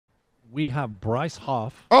We have Bryce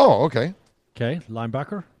Huff, Oh, okay. okay,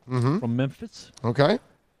 linebacker from Memphis. Okay.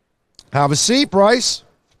 Have a seat, Bryce.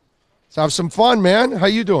 Let's have some fun, man. How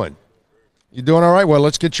you doing? You doing all right? Well,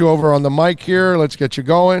 let's get you over on the mic here. Let's get you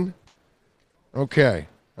going. Okay.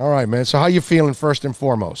 All right, man. So how you feeling first and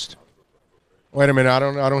foremost? Wait a minute. I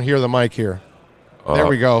don't hear the mic here. There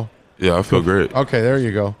we go. Yeah, I feel great. Okay, there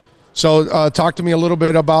you go. So talk to me a little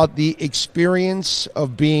bit about the experience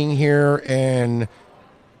of being here, and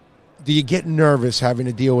do you get nervous having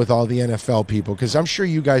to deal with all the NFL people? Because I'm sure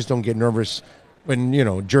you guys don't get nervous when,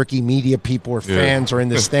 jerky media people or fans are in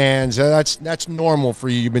the stands. That's normal for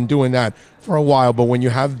you. You've been doing that for a while. But when you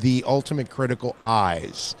have the ultimate critical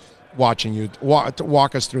eyes watching you,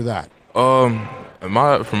 walk us through that. From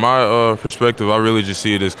my perspective, I really just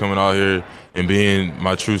see it as coming out here and being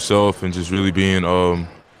my true self and just really being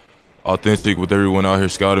authentic with everyone out here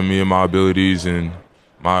scouting me and my abilities and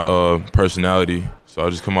my personality. So I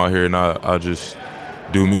just come out here and I just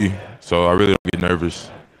do me. So I really don't get nervous.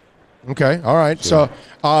 Okay, all right. So,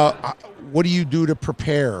 what do you do to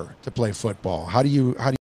prepare to play football? How do you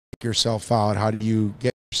take yourself out? How do you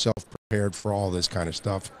get yourself prepared for all this kind of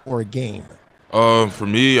stuff or a game? For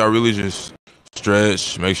me, I really just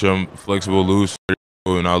stretch, make sure I'm flexible, loose,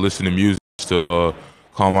 and I listen to music to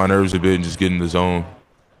calm my nerves a bit and just get in the zone.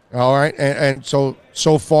 All right, and so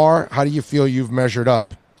far, how do you feel you've measured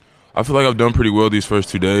up? I feel like I've done pretty well these first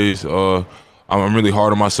 2 days. I'm really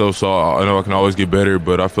hard on myself, so I know I can always get better,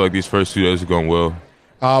 but I feel like these first 2 days have gone well.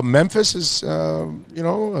 Memphis is,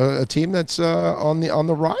 a team that's on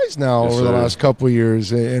the rise now Yes, over the sir. last couple of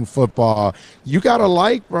years in football. You got to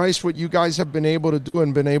like, Bryce, what you guys have been able to do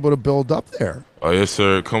and been able to build up there. Yes,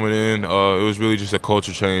 sir. Coming in, it was really just a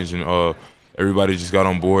culture change, and everybody just got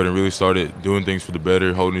on board and really started doing things for the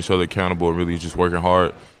better, holding each other accountable, and really just working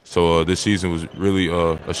hard. So this season was really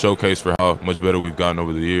a showcase for how much better we've gotten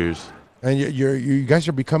over the years. And you guys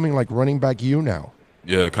are becoming like running back you now.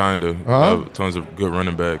 Yeah, kind of. Huh? Tons of good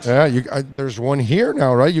running backs. Yeah, there's one here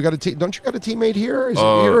now, right? You got don't you got a teammate here? Is it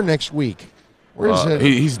here or next week? Where is it?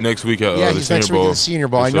 He's next week at Yeah, the he's Senior next Bowl. week at the Senior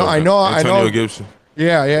Bowl. Yes, I know. Antonio Gibson.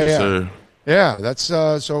 Yeah. Yes, sir. Yeah, that's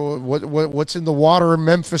so. What's in the water in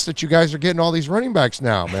Memphis that you guys are getting all these running backs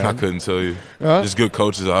now, man? I couldn't tell you. Huh? Just good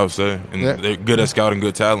coaches, I would say, and they're good at scouting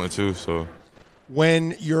good talent too. So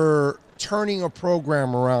When you're turning a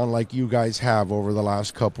program around like you guys have over the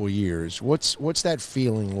last couple of years, what's that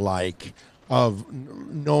feeling like of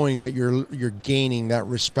knowing that you're gaining that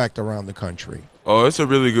respect around the country? oh, it's a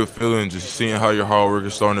really good feeling just seeing how your hard work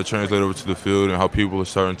is starting to translate over to the field and how people are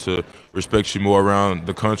starting to respect you more around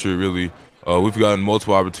the country. Really, we've gotten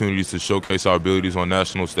multiple opportunities to showcase our abilities on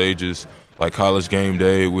national stages, like College Game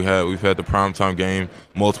Day. We've had the primetime game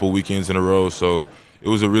multiple weekends in a row. So it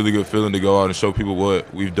was a really good feeling to go out and show people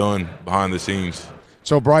what we've done behind the scenes.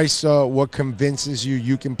 So, Bryce, what convinces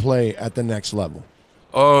you can play at the next level?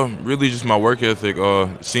 Really just my work ethic,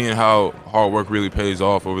 seeing how hard work really pays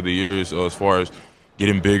off over the years, as far as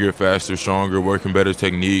getting bigger, faster, stronger, working better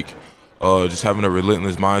technique, just having a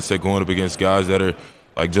relentless mindset going up against guys that are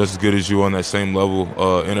like just as good as you on that same level,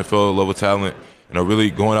 NFL level talent, really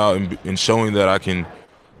going out and showing that I can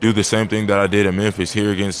do the same thing that I did in Memphis here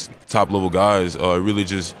against top level guys. Really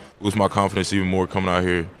just boost my confidence even more coming out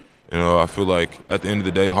here. I feel like at the end of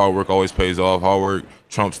the day, hard work always pays off. Hard work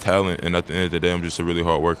trumps talent, and at the end of the day, I'm just a really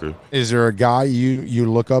hard worker. Is there a guy you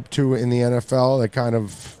look up to in the NFL that kind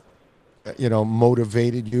of,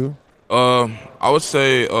 motivated you? I would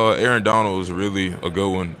say Aaron Donald is really a good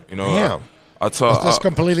one. Damn. I That's a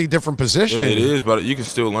completely different position. It is, but you can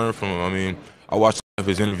still learn from him. I mean, I watched some of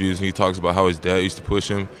his interviews, and he talks about how his dad used to push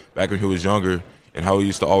him back when he was younger, and how he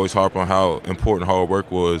used to always harp on how important hard work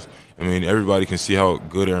was. I mean, everybody can see how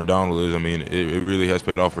good Aaron Donald is. I mean, it really has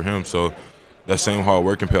paid off for him. So that same hard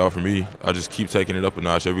work can pay off for me. I just keep taking it up a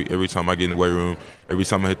notch every time I get in the weight room, every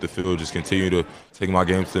time I hit the field, just continue to take my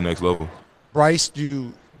game to the next level. Bryce,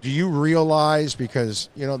 do you realize, because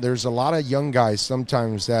there's a lot of young guys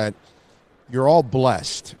sometimes that you're all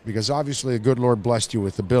blessed, because obviously the good Lord blessed you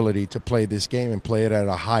with the ability to play this game and play it at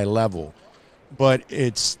a high level, but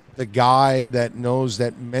it's the guy that knows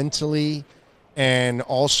that mentally and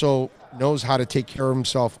also knows how to take care of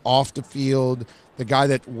himself off the field, the guy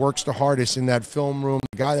that works the hardest in that film room,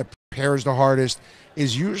 the guy that prepares the hardest,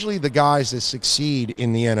 is usually the guys that succeed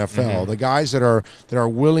in the NFL, the guys that are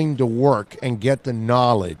willing to work and get the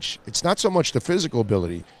knowledge. It's not so much the physical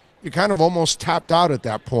ability. You're kind of almost tapped out at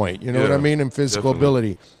that point, you know what I mean, in physical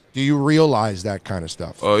ability. Do you realize that kind of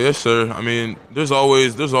stuff? Yes, sir. I mean, there's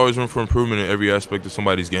always room for improvement in every aspect of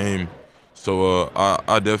somebody's game. So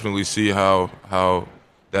I definitely see how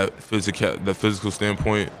that physical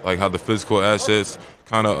standpoint, like how the physical assets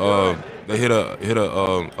kind of they hit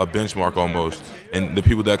a benchmark almost, and the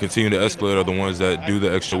people that continue to escalate are the ones that do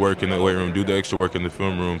the extra work in the weight room, do the extra work in the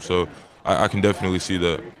film room. So I can definitely see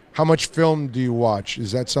that. How much film do you watch?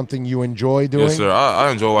 Is that something you enjoy doing? Yes, sir.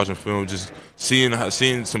 I enjoy watching film, just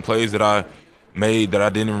seeing some plays that I made that I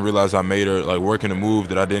didn't even realize I made, or like working a move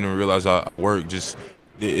that I didn't even realize I worked. Just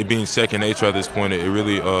it being second nature at this point, it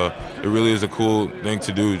really is a cool thing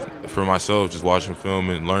to do for myself, just watching film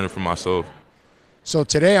and learning from myself. So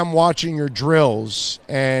today I'm watching your drills,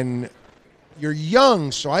 and you're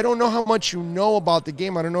young, so I don't know how much you know about the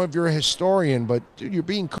game. I don't know if you're a historian, but dude, you're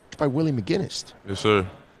being coached by Willie McGinnis. Yes, sir.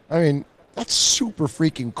 I mean, that's super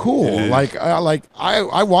freaking cool. Like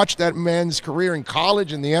I watched that man's career in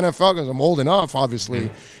college and the NFL because I'm old enough,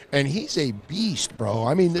 obviously, and he's a beast, bro.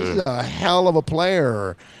 I mean, this is a hell of a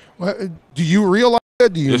player. Do you realize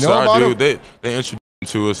that? Do you know about him? They introduced him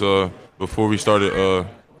to us before we started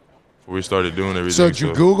doing everything. So did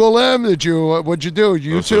you Google him? What'd you do?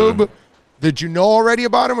 YouTube? Did you know already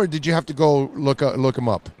about him, or did you have to go look him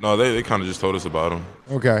up? No, they kind of just told us about him.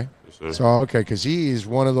 Okay. So, because he's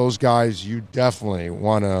one of those guys you definitely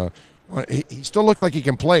want to. He still looks like he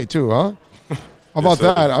can play too, huh? How about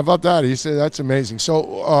that? How about that? He said that's amazing.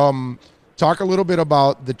 So, talk a little bit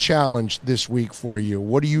about the challenge this week for you.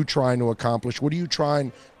 What are you trying to accomplish?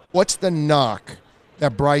 What's the knock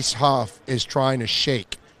that Bryce Huff is trying to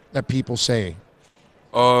shake that people say?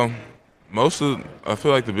 I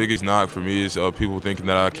feel like the biggest knock for me is people thinking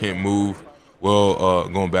that I can't move well,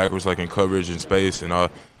 going backwards like in coverage and space, and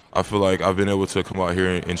I feel like I've been able to come out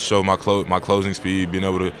here and show my closing speed, being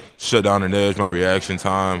able to shut down an edge, my reaction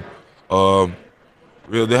time.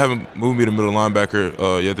 Really, they haven't moved me to middle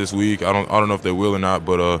linebacker yet this week. I don't know if they will or not,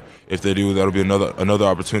 but if they do, that'll be another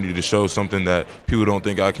opportunity to show something that people don't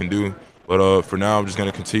think I can do. But for now, I'm just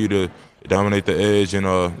going to continue to dominate the edge, and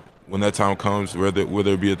when that time comes, whether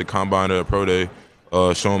it be at the combine or at pro day,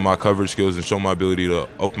 showing my coverage skills and showing my ability to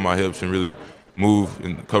open my hips and really move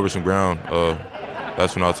and cover some ground.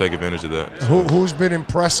 That's when I'll take advantage of that. Who's been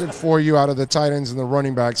impressive for you out of the tight ends and the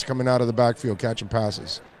running backs coming out of the backfield catching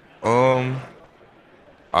passes?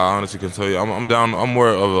 I honestly can tell you, I'm more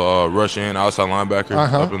of a rush and outside linebacker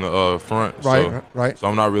up in the front. Right. So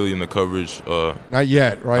I'm not really in the coverage. Not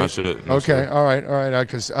yet, right? Not sure. All right.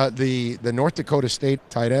 Because the North Dakota State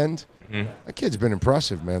tight end, that kid's been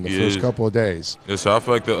impressive, man. The first couple of days. Yes, so I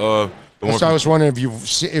feel like so I was wondering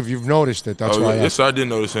if you've noticed it. That's why. Yes, I did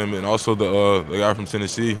notice him, and also the guy from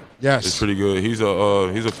Tennessee. Yes, is pretty good.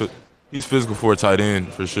 He's physical for a tight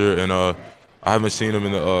end for sure, and I haven't seen him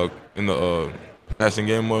in the passing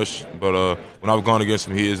game much, but when I've gone against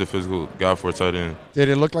him, he is a physical guy for a tight end. Did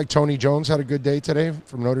it look like Tony Jones had a good day today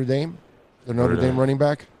from Notre Dame? The Notre Dame running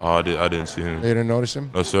back? Oh, I didn't see him. You didn't notice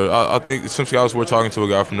him? No, sir. I think some scouts were talking to a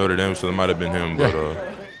guy from Notre Dame, so it might have been him, but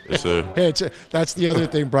yes, sir. Hey, that's the other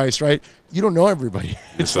thing, Bryce, right? You don't know everybody.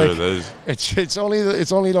 Yes, sir, it's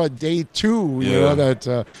only like day two, you know,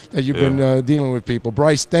 that you've been dealing with people.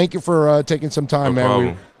 Bryce, thank you for taking some time, no man.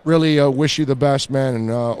 problem. We really wish you the best, man, and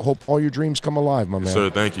hope all your dreams come alive, my man. Yes, sir,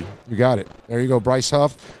 thank you. You got it. There you go, Bryce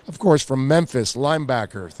Huff, of course, from Memphis,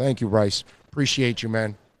 linebacker. Thank you, Bryce. Appreciate you,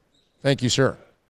 man. Thank you, sir.